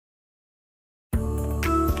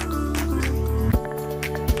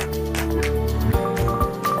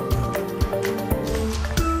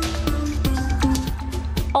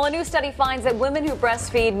study finds that women who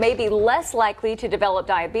breastfeed may be less likely to develop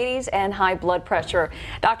diabetes and high blood pressure.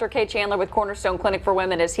 Dr. Kay Chandler with Cornerstone Clinic for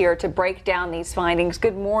Women is here to break down these findings.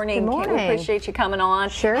 Good morning. Good morning. Kay, we appreciate you coming on.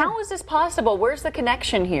 Sure. How is this possible? Where's the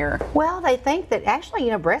connection here? Well, they think that actually,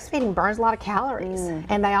 breastfeeding burns a lot of calories.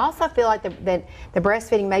 And they also feel like that the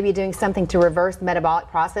breastfeeding may be doing something to reverse metabolic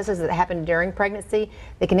processes that happen during pregnancy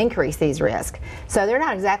that can increase these risks. So they're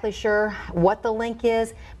not exactly sure what the link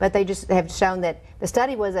is, but they just have shown that the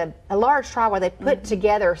study was a large trial where they put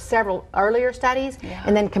together several earlier studies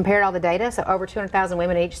and then compared all the data, so over 200,000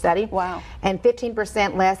 women in each study. Wow. And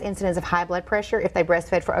 15% less incidence of high blood pressure if they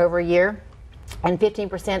breastfed for over a year. And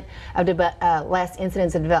 15% of less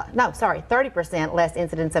incidence of 30% less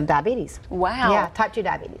incidence of diabetes. Wow. Yeah, type 2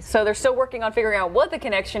 diabetes. So they're still working on figuring out what the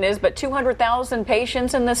connection is, but 200,000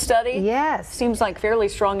 patients in this study? Yes. Seems like fairly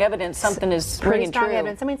strong evidence something is Pretty ringing strong true.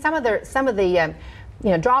 evidence. I mean, some of the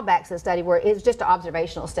drawbacks of the study were it's just an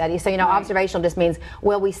observational study. So observational just means,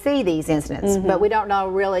 well, we see these incidents, but we don't know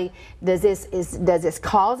really does this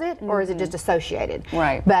cause it or is it just associated?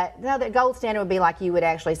 Right. But no, the gold standard would be like you would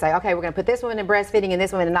actually say, okay, we're going to put this woman in breastfeeding and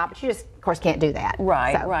this woman in not, but you just of course can't do that.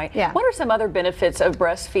 Right. So, right. Yeah. What are some other benefits of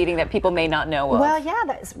breastfeeding that people may not know of? Well, yeah,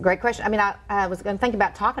 that's a great question. I mean, I was going to think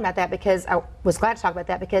about talking about that because I was glad to talk about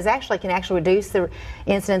that because actually can actually reduce the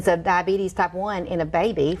incidence of diabetes type 1 in a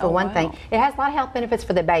baby for one thing. It has a lot of health benefits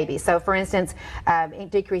for the baby. So for instance,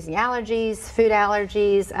 decreasing allergies, food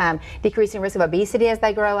allergies, decreasing risk of obesity as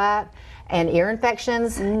they grow up, and ear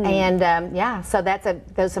infections, and so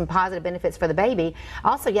those some positive benefits for the baby.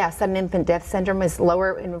 Also, sudden infant death syndrome is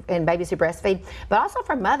lower in babies who breastfeed, but also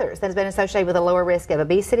for mothers that has been associated with a lower risk of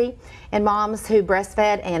obesity in moms who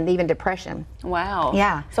breastfed and even depression. Wow.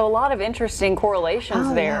 Yeah. So a lot of interesting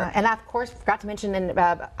correlations there. Yeah. And I, of course, forgot to mention in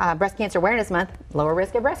Breast Cancer Awareness Month, lower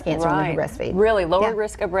risk of breast cancer when you breastfeed. Really, lower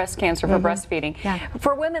risk of breast cancer for breastfeeding. Yeah.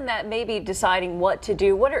 For women that may be deciding what to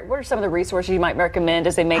do, what are some of the resources you might recommend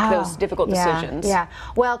as they make those difficult decisions? Yeah.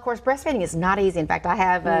 Well, of course, breastfeeding is not easy. In fact, I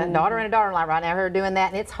have a daughter and a daughter-in-law right now who are doing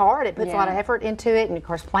that, and it's hard. It puts a lot of effort into it, and of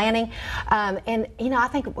course, planning. And I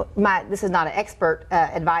think this is not an expert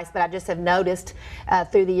advice, but I just have noticed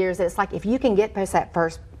through the years that it's like if you can get past that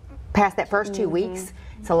first 2 weeks,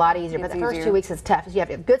 it's a lot easier. But the first 2 weeks is tough. You have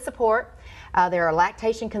to have good support. There are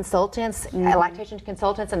lactation consultants in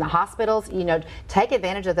the hospitals. Take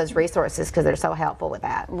advantage of those resources because they're so helpful with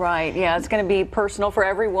that. Right. Yeah, it's going to be personal for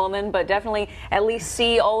every woman, but definitely at least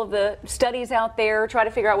see all of the studies out there. Try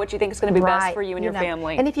to figure out what you think is going to be best for you and your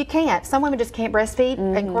family. And if you can't, some women just can't breastfeed,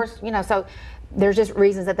 and of course, so there's just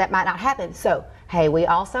reasons that might not happen. So, hey, we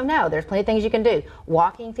also know there's plenty of things you can do.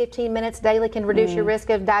 Walking 15 minutes daily can reduce your risk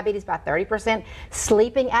of diabetes by 30%.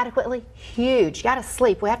 Sleeping adequately, huge. You got to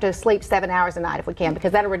sleep. We have to sleep 7 hours a night if we can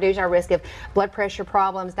because that'll reduce our risk of blood pressure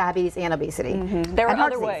problems, diabetes, and obesity. There are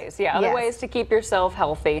other ways, other ways to keep yourself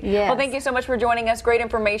healthy. Yes. Well, thank you so much for joining us. Great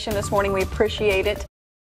information this morning. We appreciate it.